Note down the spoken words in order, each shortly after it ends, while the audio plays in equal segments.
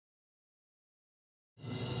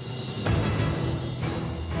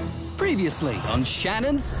Previously on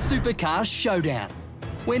Shannons Supercar Showdown.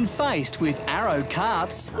 When faced with arrow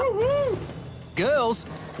carts, girls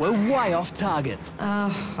were way off target.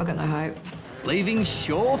 Oh, I got no hope. Leaving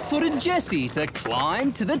sure-footed Jessie to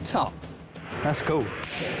climb to the top. That's cool.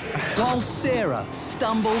 While Sarah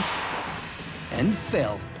stumbled and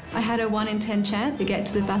fell. I had a 1 in 10 chance to get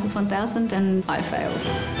to the Bathurst 1000 and I failed.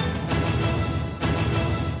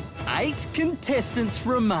 8 contestants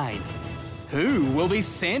remain. Who will be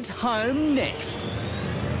sent home next?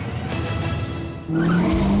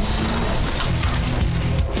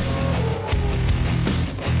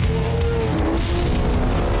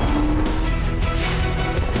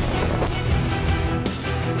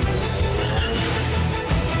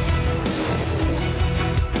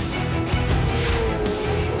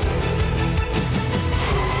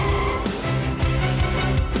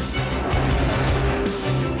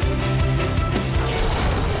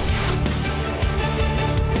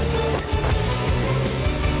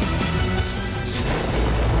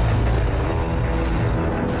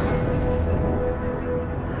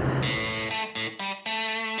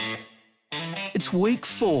 It's week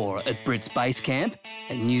 4 at Brit's base camp,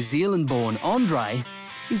 and New Zealand-born Andre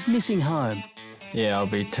is missing home. Yeah, I'll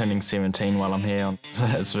be turning 17 while I'm here.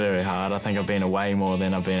 It's very hard. I think I've been away more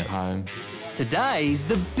than I've been at home. Today's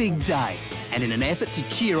the big day, and in an effort to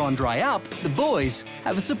cheer Andre up, the boys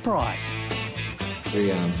have a surprise. We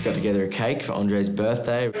got together a cake for Andre's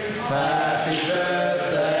birthday. Happy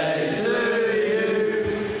birthday to you!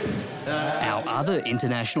 Our other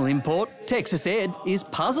international import, Texas Ed, is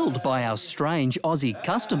puzzled by our strange Aussie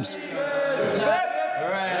customs.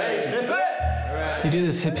 You do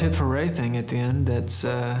this hip hip hooray thing at the end that's,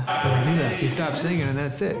 you stop singing and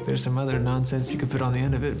that's it. There's some other nonsense you could put on the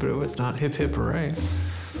end of it, but it's not hip hip hooray.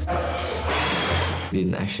 We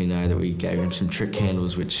didn't actually know that we gave him some trick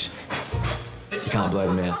handles, which you can't blow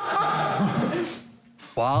them out.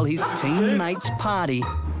 While his teammates party,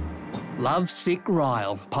 lovesick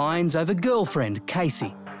Ryle pines over girlfriend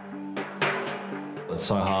Casey. It's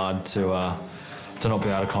so hard to not be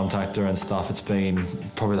able to contact her and stuff. It's been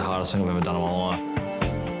probably the hardest thing I've ever done in my life.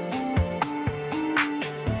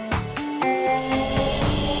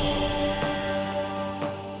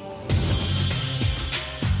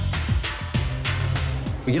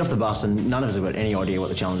 We get off the bus and none of us have got any idea what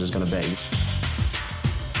the challenge is going to be.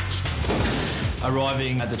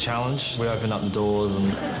 Arriving at the challenge, we opened up the doors and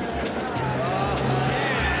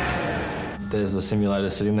there's the simulator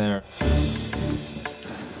sitting there.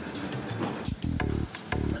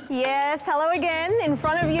 Yes, hello again. In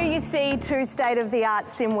front of you, you see 2 state-of-the-art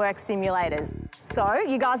SimWorks simulators. So,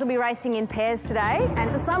 you guys will be racing in pairs today,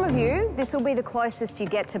 and for some of you, this will be the closest you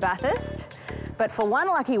get to Bathurst. But for one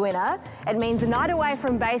lucky winner, it means a night away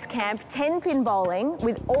from base camp, 10-pin bowling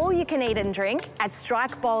with all you can eat and drink at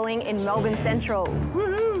Strike Bowling in Melbourne Central.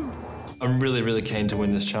 Woohoo! I'm really, really keen to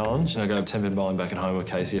win this challenge. I go 10-pin bowling back at home with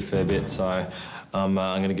Casey a fair bit, so I'm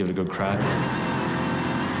going to give it a good crack.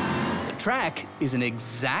 The track is an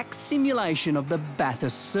exact simulation of the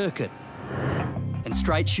Bathurst circuit. And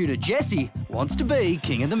straight shooter Jessie wants to be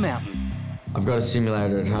king of the mountain. I've got a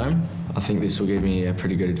simulator at home. I think this will give me a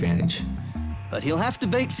pretty good advantage. But he'll have to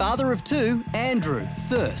beat father of 2, Andrew,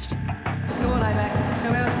 first. Go on, AMAC.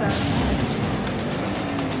 Show me how it's done.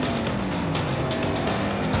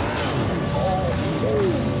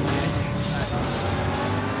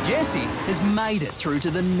 Jessie has made it through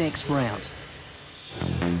to the next round.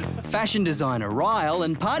 Fashion designer Ryle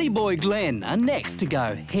and party boy Glenn are next to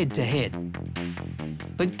go head-to-head.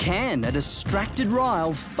 But can a distracted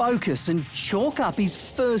Ryle focus and chalk up his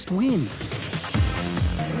first win?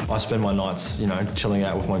 I spend my nights, chilling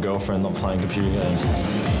out with my girlfriend, not playing computer games.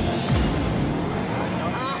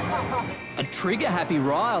 A trigger-happy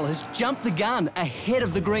Ryle has jumped the gun ahead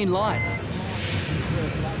of the green light.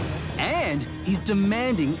 And he's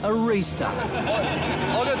demanding a restart.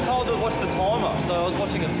 I got told to watch the timer, so I was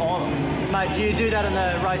watching a timer. Mate, do you do that in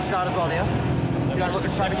the race start as well now? You don't look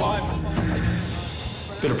at traffic lights?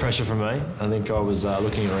 Bit of pressure from me. I think I was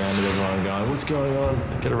looking around at everyone and going, what's going on?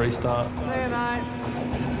 Get a restart. See you, mate.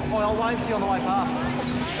 Well, I'll wave to you on the way past.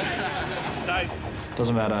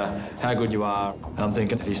 Doesn't matter how good you are. I'm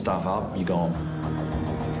thinking if you stuff up, you're gone.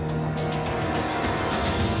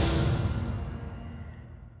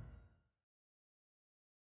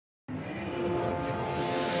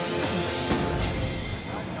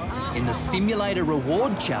 In the simulator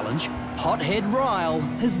reward challenge, hothead Ryle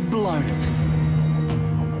has blown it.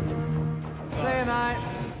 See you, mate.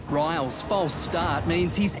 Ryle's false start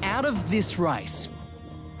means he's out of this race.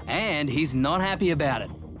 And he's not happy about it.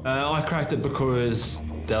 I cracked it because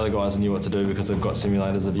The other guys knew what to do because they've got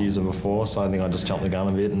simulators, they've used them before, so I think I just jumped the gun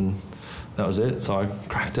a bit and that was it, so I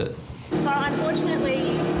cracked it. So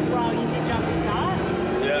unfortunately, well, you did jump the start.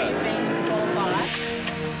 Yeah. You've been disqualified.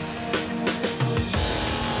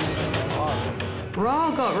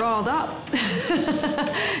 Ryle got rolled up.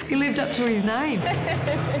 He lived up to his name.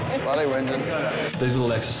 Bloody Wengen. These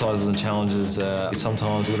little exercises and challenges are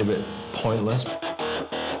sometimes a little bit pointless.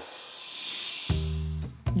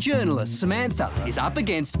 Journalist Samantha is up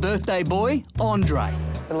against birthday boy Andre.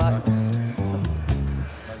 Good luck.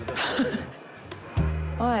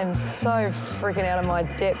 I am so freaking out of my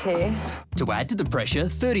depth here. To add to the pressure,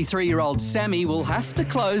 33-year-old Sammy will have to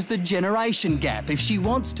close the generation gap if she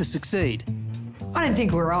wants to succeed. I don't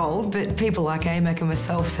think we're old, but people like AMAC and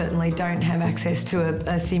myself certainly don't have access to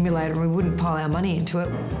a simulator, and we wouldn't pile our money into it.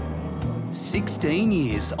 16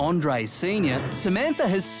 years Andre's senior, Samantha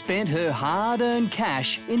has spent her hard-earned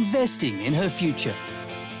cash investing in her future.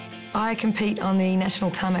 I compete on the National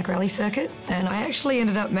Tarmac Rally Circuit, and I actually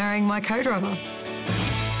ended up marrying my co-driver.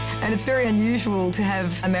 And it's very unusual to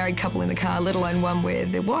have a married couple in the car, let alone one where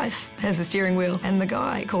the wife has the steering wheel and the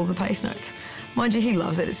guy calls the pace notes. Mind you, he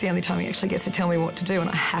loves it. It's the only time he actually gets to tell me what to do, and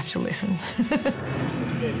I have to listen.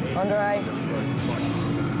 Andre.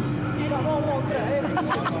 Come on, Andre.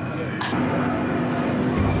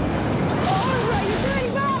 Andre, you dirty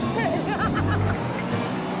bastard!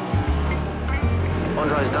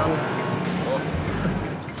 Andre's done.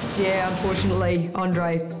 Yeah, unfortunately,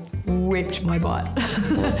 Andre whipped my butt.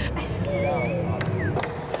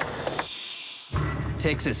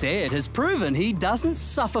 Texas Ed has proven he doesn't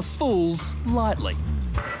suffer fools lightly.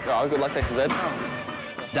 Oh, good luck, Texas Ed.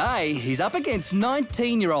 Today, he's up against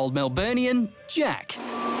 19-year-old Melburnian Jack.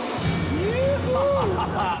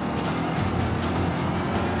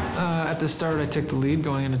 At the start, I took the lead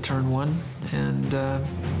going into turn 1, and I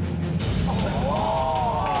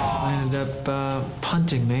ended up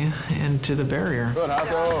punting me into the barrier. Good,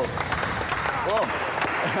 asshole. Whoa.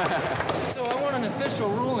 So I want an official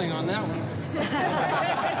ruling on that one.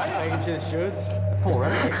 Taking to the stewards.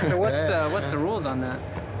 So what's the rules on that?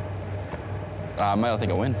 Mate, I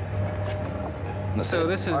think I win. So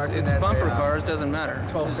this is, it's bumper cars, doesn't matter.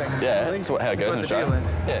 12 seconds. Yeah, that's how it goes in That's what the Australia. deal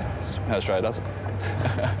is. Yeah, that's how Australia does it.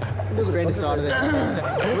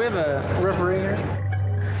 Do we have a referee here?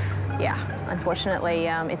 Yeah, unfortunately,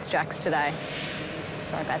 it's Jack's today.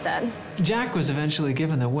 Sorry about that. Jack was eventually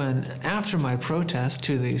given the win after my protest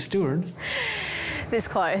to the steward. This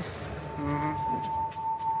close.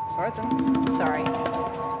 All right then. Sorry.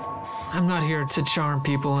 I'm not here to charm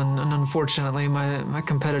people, and unfortunately, my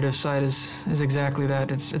competitive side is exactly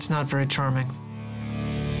that. It's not very charming.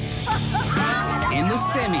 In the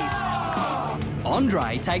semis,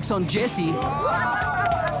 Andre takes on Jesse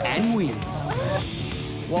and wins,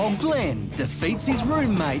 while Glenn defeats his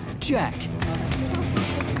roommate, Jack.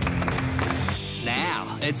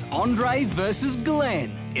 Now, it's Andre versus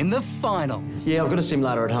Glenn in the final. Yeah, I've got a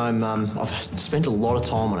simulator at home. I've spent a lot of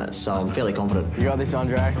time on it, so I'm fairly confident. You got this,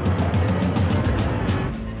 Andre.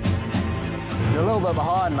 You're a little bit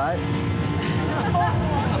behind, mate.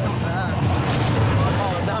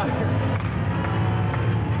 Oh, no.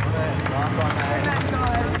 Nice one,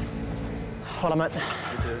 mate. Hold on, mate.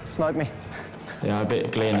 Smoke me. Yeah, I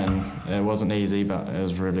beat Glenn, and it wasn't easy, but it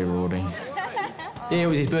was really rewarding. Yeah, it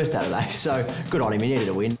was his birthday today, so good on him. He needed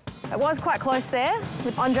a win. It was quite close there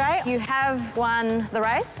with Andre. You have won the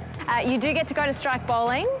race. You do get to go to strike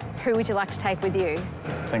bowling. Who would you like to take with you?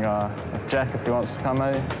 I think Jack, if he wants to come,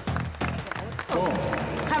 maybe.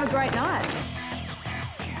 Have a great night.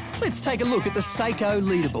 Let's take a look at the Seiko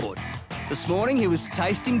leaderboard. This morning he was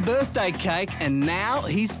tasting birthday cake, and now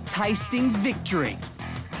he's tasting victory.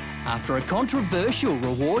 After a controversial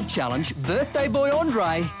reward challenge, birthday boy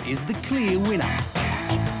Andre is the clear winner.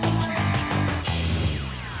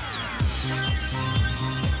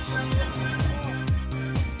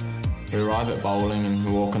 We arrive at bowling and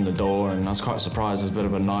we walk in the door, and I was quite surprised. There's a bit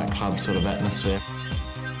of a nightclub sort of atmosphere.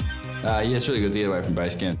 Yeah, it's really good to get away from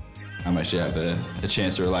base camp. I'm actually have a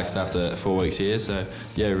chance to relax after 4 weeks here, so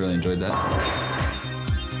yeah, I really enjoyed that.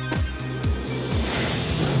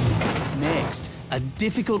 Next, a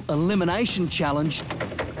difficult elimination challenge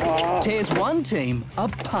tears one team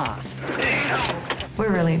apart.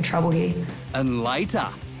 We're really in trouble here. And later,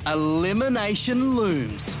 elimination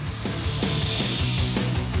looms.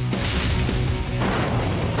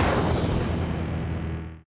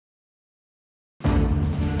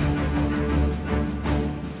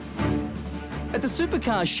 At the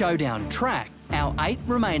Supercar Showdown track, our 8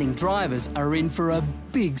 remaining drivers are in for a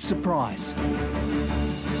big surprise.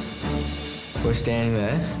 We're standing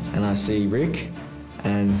there, and I see Rick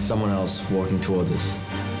and someone else walking towards us.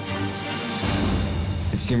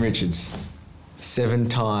 It's Jim Richards. 7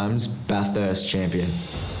 times Bathurst champion.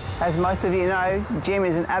 As most of you know, Jim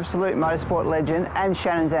is an absolute motorsport legend and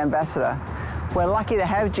Shannon's ambassador. We're lucky to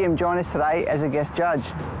have Jim join us today as a guest judge.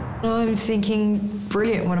 I'm thinking,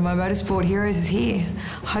 brilliant, one of my motorsport heroes is here.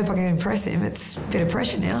 Hope I can impress him. It's a bit of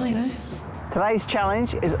pressure now, you know. Today's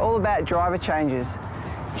challenge is all about driver changes.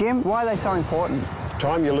 Jim, why are they so important?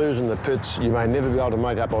 Time you lose in the pits, you may never be able to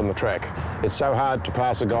make up on the track. It's so hard to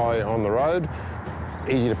pass a guy on the road,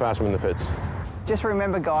 easy to pass him in the pits. Just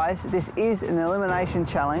remember, guys, this is an elimination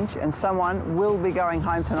challenge and someone will be going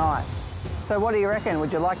home tonight. So what do you reckon?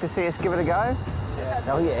 Would you like to see us give it a go? Yeah.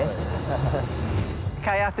 Oh, yeah.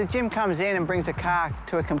 Okay, after Jim comes in and brings the car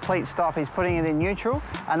to a complete stop, he's putting it in neutral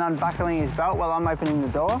and unbuckling his belt while I'm opening the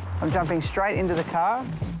door. I'm jumping straight into the car.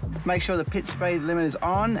 Make sure the pit speed limit is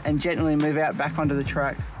on and gently move out back onto the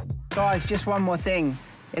track. Guys, just one more thing.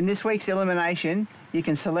 In this week's elimination, you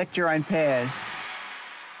can select your own pairs.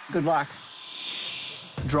 Good luck.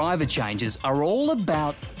 Driver changes are all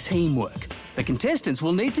about teamwork. The contestants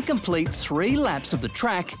will need to complete 3 laps of the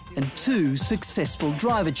track and 2 successful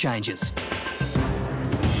driver changes.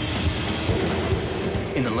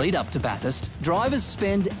 In the lead up to Bathurst, drivers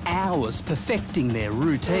spend hours perfecting their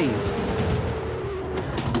routines.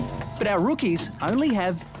 But our rookies only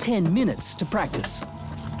have 10 minutes to practice.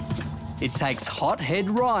 It takes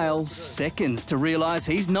hothead Ryle seconds to realise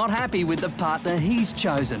he's not happy with the partner he's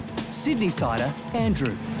chosen, Sydney-sider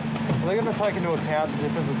Andrew. Are they going to take into account the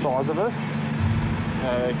difference in size of us?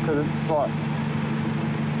 Because it's like...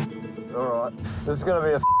 All right. This is going to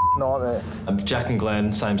be a nightmare. Jack and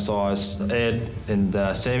Glenn, same size. Ed and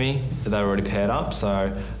Sammy, they were already paired up,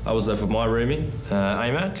 so I was left with my roomie,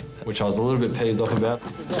 AMAC, which I was a little bit peeved off about.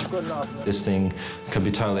 This thing could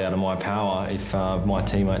be totally out of my power if my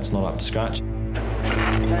teammate's not up to scratch.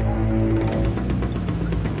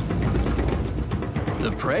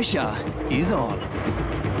 The pressure is on.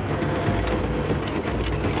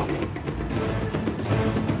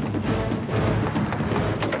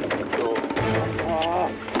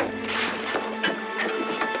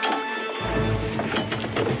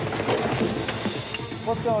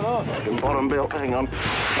 What's going on? Bottom belt, hang on.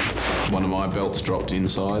 One of my belts dropped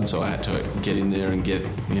inside, so I had to get in there and get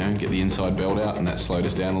the inside belt out, and that slowed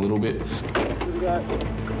us down a little bit.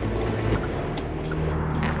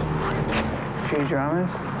 Few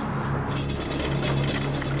dramas.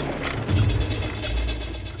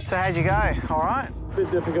 So how'd you go? All right? A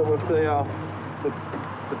bit difficult with the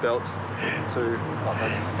belts too.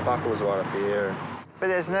 The buckle's right up here. But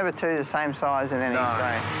there's never 2 the same size in any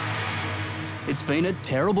race. It's been a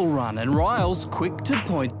terrible run and Ryle's quick to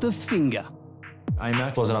point the finger.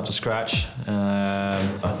 AMAC wasn't up to scratch.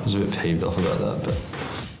 I was a bit peeved off about that, but...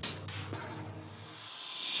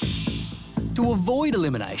 To avoid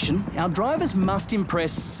elimination, our drivers must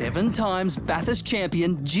impress 7 times Bathurst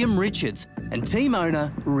champion Jim Richards and team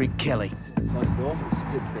owner Rick Kelly.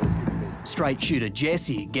 Straight shooter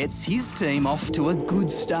Jesse gets his team off to a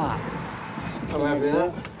good start.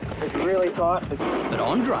 It's really tight. But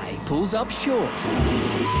Andre pulls up short.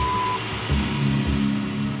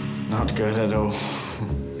 Not good at all.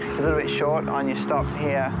 A little bit short on your stop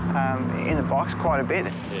here in the box quite a bit.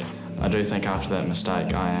 Yeah. I do think after that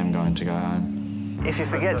mistake, I am going to go home. If you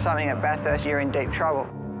forget something at Bathurst, you're in deep trouble.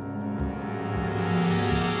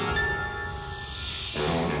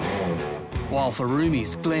 While for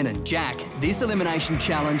roomies Glenn and Jack, this elimination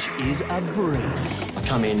challenge is a breeze. I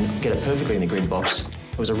come in, get it perfectly in the grid box.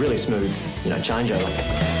 It was a really smooth, changeover.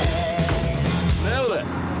 Nailed it.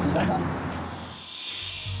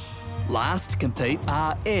 Last to compete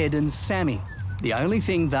are Ed and Sammy. The only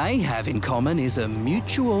thing they have in common is a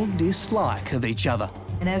mutual dislike of each other.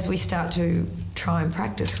 And as we start to try and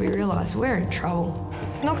practice, we realise we're in trouble.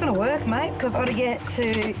 It's not going to work, mate, because I've got to get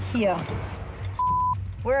to here.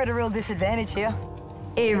 We're at a real disadvantage here.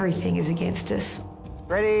 Everything is against us.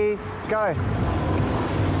 Ready, go.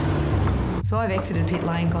 So I've exited pit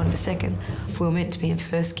lane, gone to second. We were meant to be in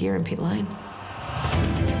first gear in pit lane.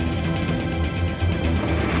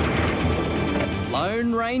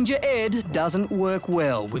 Lone Ranger Ed doesn't work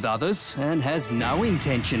well with others and has no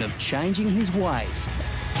intention of changing his ways.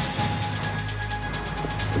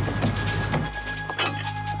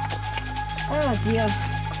 Oh, dear.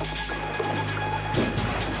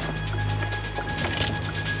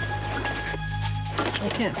 I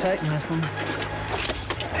can't tighten this one.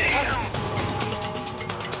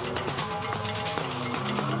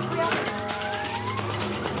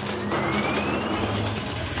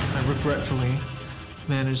 I regretfully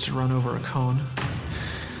managed to run over a cone.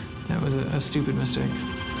 That was a stupid mistake.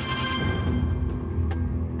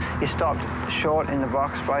 You stopped short in the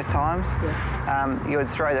box both times. Yeah. You would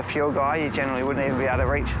throw the fuel guy. You generally wouldn't even be able to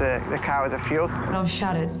reach the car with the fuel. I'm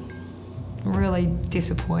shattered. I'm really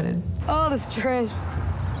disappointed. Oh, the stress.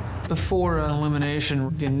 Before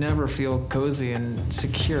elimination, you never feel cozy and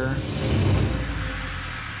secure.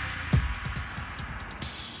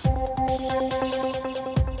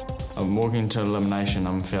 I'm walking to elimination,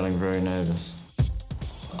 I'm feeling very nervous.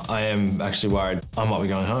 I am actually worried I might be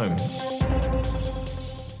going home.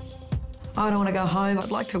 I don't want to go home. I'd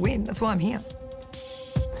like to win. That's why I'm here.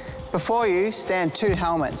 Before you stand 2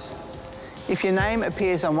 helmets. If your name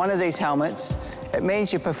appears on one of these helmets, it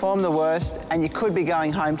means you performed the worst and you could be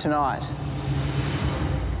going home tonight.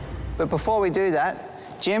 But before we do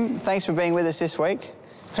that, Jim, thanks for being with us this week.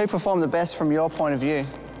 Who performed the best from your point of view?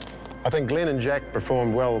 I think Glenn and Jack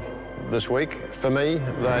performed well this week. For me,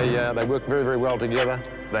 they worked very, very well together.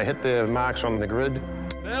 They hit their marks on the grid.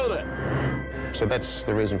 Nailed it. So that's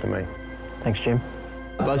the reason for me. Thanks, Jim.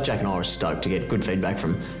 Both Jack and I were stoked to get good feedback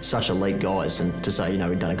from such elite guys, and to say, you know,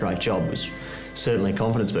 we'd done a great job was certainly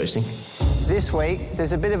confidence boosting. This week,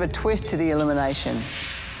 there's a bit of a twist to the elimination.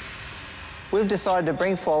 We've decided to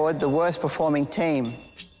bring forward the worst performing team.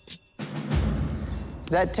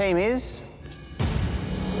 That team is...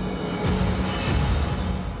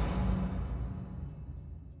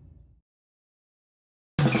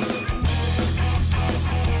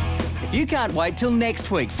 If you can't wait till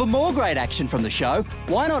next week for more great action from the show,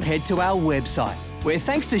 why not head to our website, where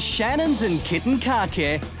thanks to Shannons and Kitten Car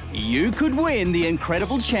Care, you could win the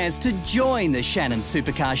incredible chance to join the Shannons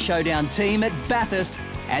Supercar Showdown team at Bathurst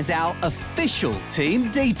as our official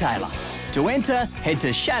team detailer. To enter, head to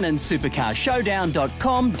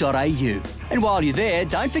shannonsupercarshowdown.com.au. And while you're there,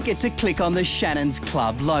 don't forget to click on the Shannons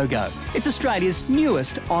Club logo. It's Australia's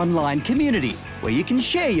newest online community, where you can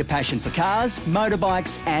share your passion for cars,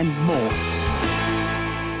 motorbikes and more.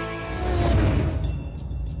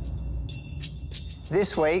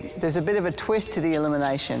 This week, there's a bit of a twist to the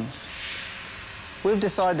elimination. We've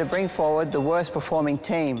decided to bring forward the worst performing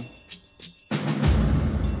team.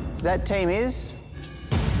 That team is...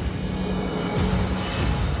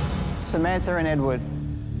 Samantha and Edward.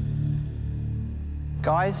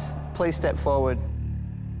 Guys, please step forward.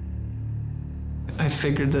 I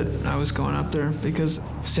figured that I was going up there because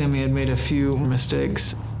Sammy had made a few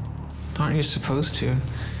mistakes. Aren't you supposed to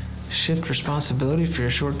shift responsibility for your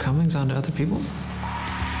shortcomings onto other people?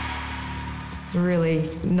 Really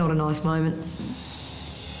not a nice moment.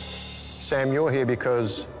 Sam, you're here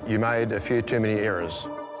because you made a few too many errors.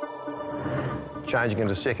 Changing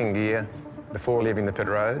into second gear before leaving the pit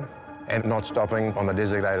road and not stopping on the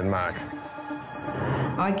designated mark.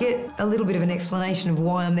 I get a little bit of an explanation of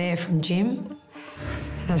why I'm there from Jim.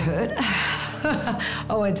 That hurt.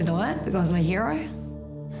 I won't deny it. The guy's my hero.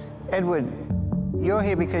 Edward, you're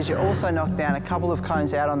here because you also knocked down a couple of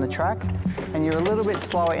cones out on the track and you're a little bit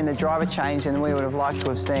slower in the driver change than we would have liked to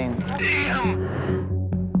have seen. Damn!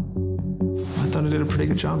 I thought I did a pretty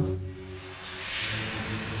good job.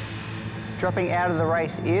 Dropping out of the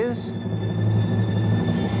race is...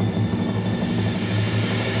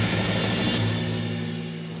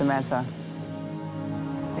 Samantha.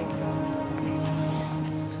 Thanks, guys.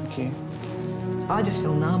 Thank you. I just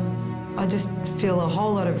feel numb. I just feel a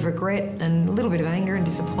whole lot of regret and a little bit of anger and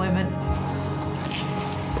disappointment.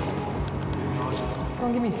 Come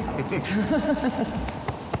on, give me.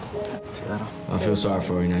 I feel sorry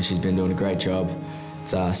for her, you know, she's been doing a great job.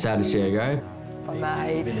 It's sad to see her go.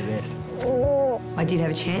 Mate. Been the best. I did have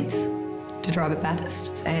a chance to drive at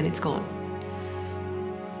Bathurst and it's gone.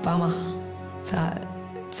 Bummer. It's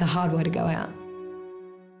a hard way to go out.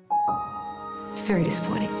 It's very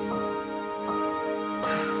disappointing.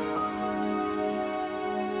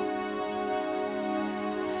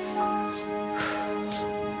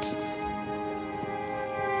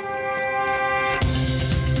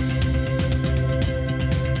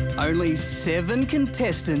 Only 7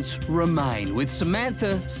 contestants remain, with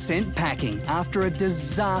Samantha sent packing after a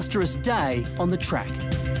disastrous day on the track.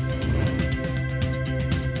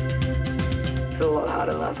 It's a lot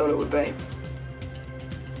harder than I thought it would be.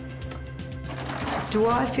 Do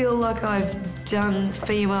I feel like I've done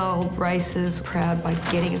female racers proud by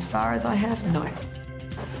getting as far as I have? No.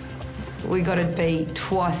 We got to be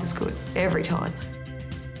twice as good every time.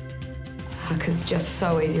 Because it's just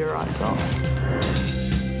so easy to write us off.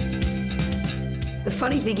 The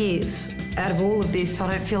funny thing is, out of all of this,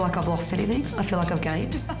 I don't feel like I've lost anything. I feel like I've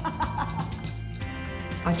gained.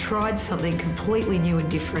 I tried something completely new and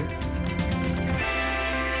different.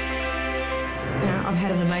 You know, I've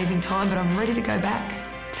had an amazing time, but I'm ready to go back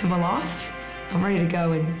to my life. I'm ready to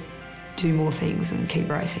go and do more things and keep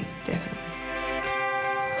racing, definitely.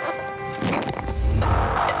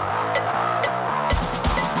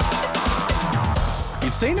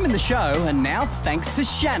 You've seen them in the show, and now thanks to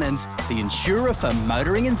Shannons, the insurer for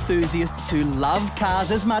motoring enthusiasts who love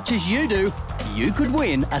cars as much as you do, you could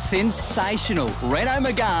win a sensational Renault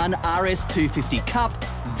Megane RS250 Cup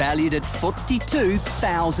valued at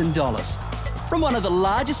 $42,000. From one of the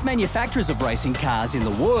largest manufacturers of racing cars in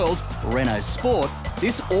the world, Renault Sport,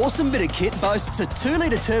 this awesome bit of kit boasts a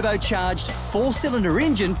 2-litre turbocharged 4-cylinder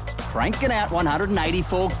engine cranking out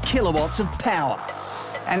 184 kilowatts of power.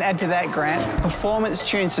 And add to that, Grant,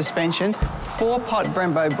 performance-tuned suspension, 4-pot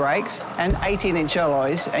Brembo brakes and 18-inch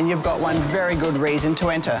alloys, and you've got one very good reason to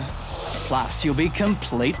enter. Plus, you'll be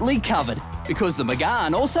completely covered because the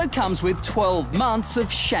Megane also comes with 12 months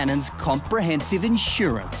of Shannons comprehensive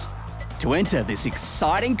insurance. To enter this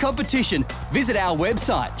exciting competition, visit our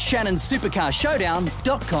website,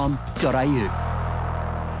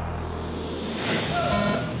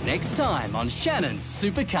 shannonsupercarshowdown.com.au. Next time on Shannons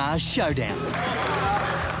Supercar Showdown.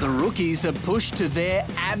 The rookies are pushed to their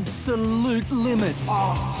absolute limits.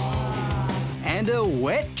 And a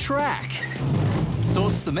wet track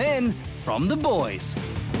sorts the men from the boys.